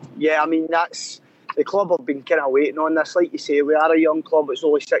 Yeah. I mean, that's the club have been kind of waiting on this. Like you say, we are a young club. It's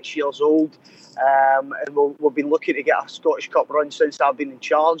only 6 years old. And we've been looking to get a Scottish Cup run since I've been in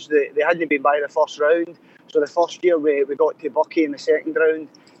charge. They hadn't been by the first round. So the first year we got to Buckie in the second round,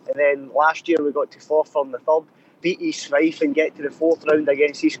 and then last year we got to Forfar in the third. Beat East Fife and get to the fourth round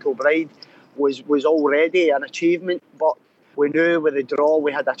against East Kilbride was already an achievement. But we knew with the draw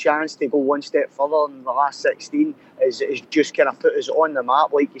we had a chance to go one step further in the last 16. Is just kind of put us on the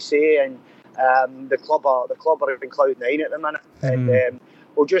map, like you say, and the club are in cloud nine at the minute. And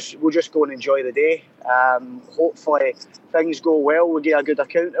we'll just go and enjoy the day. Hopefully things go well, we get a good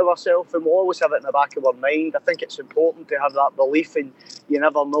account of ourselves, and we'll always have it in the back of our mind. I think it's important to have that belief and you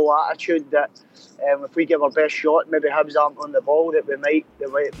never know attitude that if we give our best shot, maybe Hibs aren't on the ball, that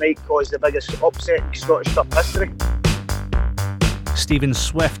it might cause the biggest upset in Scottish Cup history. Stephen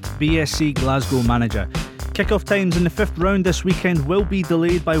Swift, BSC Glasgow manager. Kick-off times in the fifth round this weekend will be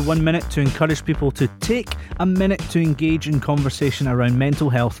delayed by 1 minute to encourage people to take a minute to engage in conversation around mental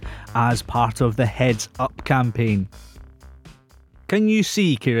health as part of the Heads Up campaign. Can you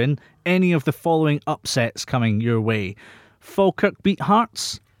see, Kieran, any of the following upsets coming your way? Falkirk beat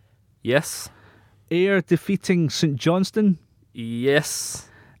Hearts? Yes. Ayr defeating St Johnstone? Yes.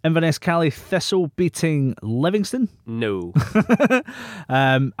 Inverness Cali Thistle beating Livingston? No.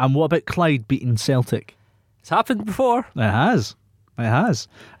 And what about Clyde beating Celtic? It's happened before. It has.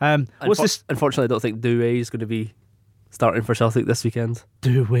 Unfortunately, I don't think Douay is going to be starting for Celtic this weekend.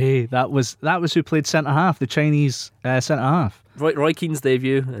 Douay, that was who played centre half, the Chinese centre half. Roy Keane's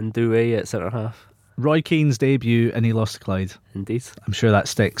debut and Douay at centre half. Roy Keane's debut, and he lost to Clyde. Indeed. I'm sure that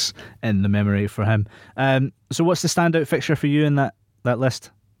sticks in the memory for him. So what's the standout fixture for you in that list?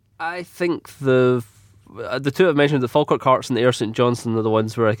 I think the two I've mentioned, the Falkirk Hearts and the Ayr St Johnstone, are the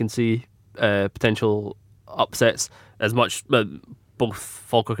ones where I can see potential upsets. As much both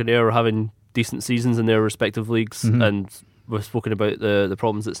Falkirk and Ayr are having decent seasons in their respective leagues, and we've spoken about the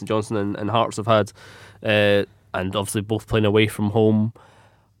problems that St Johnstone and Hearts have had, and obviously both playing away from home.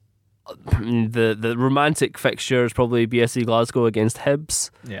 The romantic fixture is probably BSC Glasgow against Hibs.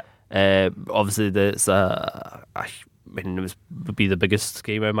 Yeah. Obviously it would be the biggest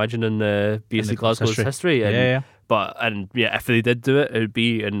game, I imagine, in BSC Glasgow's history. And, if they did do it, it would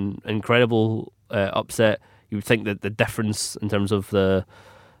be an incredible upset. You would think that the difference in terms of the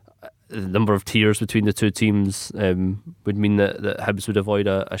number of tiers between the two teams would mean that Hibs would avoid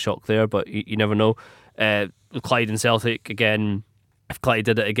a shock there, but you never know. Clyde and Celtic, again, if Clyde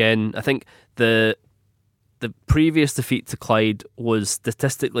did it again, I think the previous defeat to Clyde was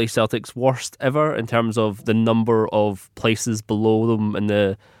statistically Celtic's worst ever in terms of the number of places below them in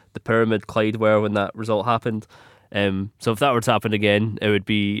the pyramid Clyde were when that result happened. So if that were to happen again, it would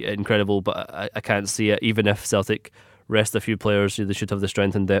be incredible, but I can't see it. Even if Celtic rest a few players, they should have the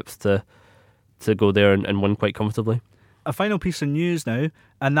strength and depth to go there and win quite comfortably. A final piece of news now,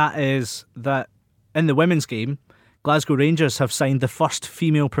 and that is that in the women's game, Glasgow Rangers have signed the first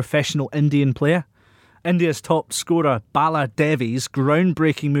female professional Indian player. India's top scorer, Bala Devi's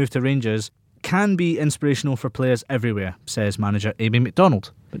groundbreaking move to Rangers can be inspirational for players everywhere, says manager Amy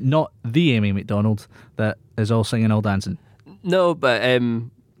McDonald. But not the Amy McDonald that is all singing, all dancing. No, but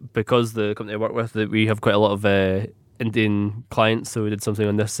because the company I work with, we have quite a lot of Indian clients, so we did something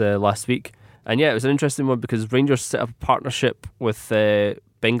on this last week. And yeah, it was an interesting one because Rangers set up a partnership with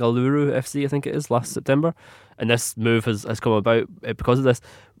Bengaluru FC, I think it is, last September. And this move has come about because of this.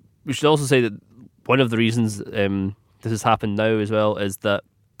 We should also say that one of the reasons this has happened now as well is that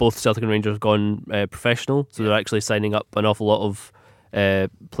both Celtic and Rangers have gone professional, so they're actually signing up an awful lot of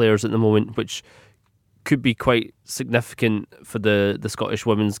players at the moment, which could be quite significant for the Scottish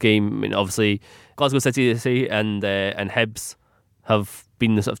women's game. I mean, obviously, Glasgow City and Hibs have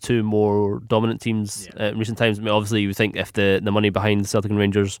been the sort of two more dominant teams in recent times. I mean, obviously, you would think if the money behind Celtic and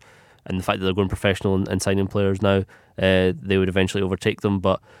Rangers and the fact that they're going professional and signing players now, they would eventually overtake them.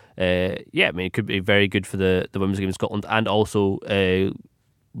 But I mean, it could be very good for the women's game in Scotland, and also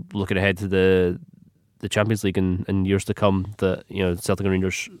looking ahead to the the Champions League in years to come, that Celtic and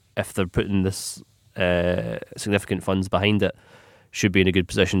Rangers, if they're putting this significant funds behind it, should be in a good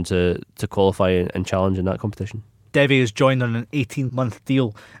position to qualify and challenge in that competition. Devi is joined on an 18-month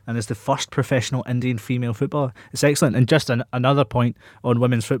deal and is the first professional Indian female footballer. It's excellent. And just another point on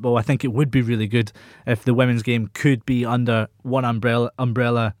women's football, I think it would be really good if the women's game could be under one umbrella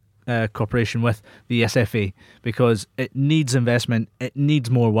cooperation with the SFA, because it needs investment, it needs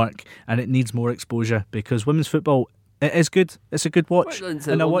more work, and it needs more exposure, because women's football, it is good. It's a good watch.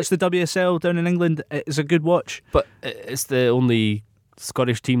 And I watched the WSL down in England. It's a good watch. But it's the only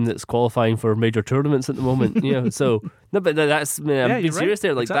Scottish team that's qualifying for major tournaments at the moment. So no, but that's, I'm being serious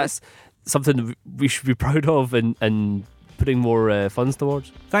there. Like, exactly. That's something we should be proud of and putting more funds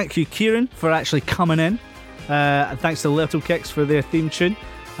towards. Thank you, Kieran, for actually coming in. And thanks to Little Kicks for their theme tune.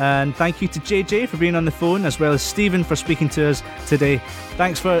 And thank you to JJ for being on the phone, as well as Stephen for speaking to us today.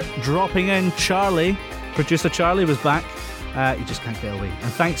 Thanks for dropping in, Charlie. Producer Charlie was back. You just can't get away.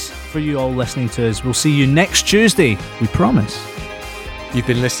 And thanks for you all listening to us. We'll see you next Tuesday, we promise. You've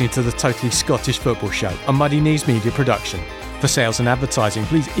been listening to the Totally Scottish Football Show, a Muddy Knees Media production. For sales and advertising,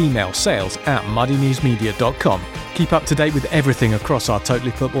 please email sales@muddykneesmedia.com. Keep up to date with everything across our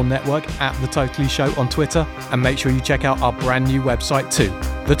Totally Football network at The Totally Show on Twitter, and make sure you check out our brand new website too,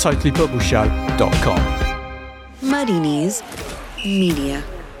 thetotallyfootballshow.com. Muddy Knees Media.